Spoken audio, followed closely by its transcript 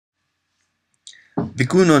Ved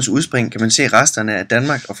Gudenåens udspring kan man se resterne af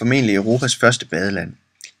Danmarks og formentlig Europas første badeland.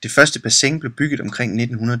 Det første bassin blev bygget omkring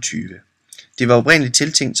 1920. Det var oprindeligt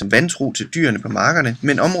tiltænkt som vandtro til dyrene på markerne,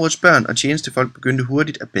 men områdets børn og tjenestefolk begyndte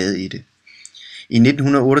hurtigt at bade i det. I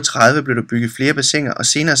 1938 blev der bygget flere bassiner, og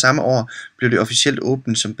senere samme år blev det officielt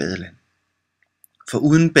åbnet som badeland. For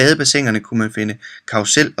uden badebassinerne kunne man finde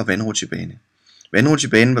karrusel og vandrutsjebane.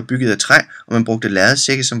 Vandrutsjebanen var bygget af træ, og man brugte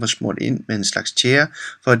lærredssække, som var smurt ind med en slags tjære,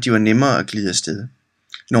 for at de var nemmere at glide afsted.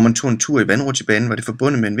 Når man tog en tur i vandrutsjebanen, var det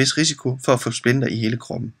forbundet med en vis risiko for at få splinter i hele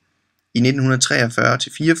kroppen. I 1943-44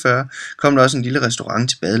 kom der også en lille restaurant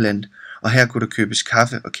til badelandet, og her kunne der købes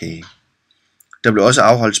kaffe og kage. Der blev også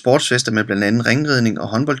afholdt sportsfester med blandt andet ringridning og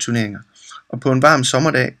håndboldturneringer, og på en varm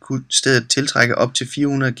sommerdag kunne stedet tiltrække op til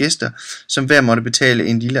 400 gæster, som hver måtte betale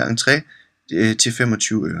en lille entré til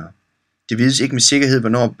 25 øre. Det vides ikke med sikkerhed,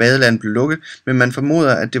 hvornår badelandet blev lukket, men man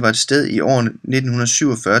formoder, at det var et sted i årene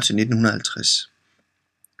 1947-1950.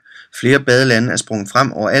 Flere badelande er sprunget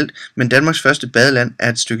frem overalt, men Danmarks første badeland er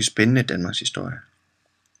et stykke spændende Danmarks historie.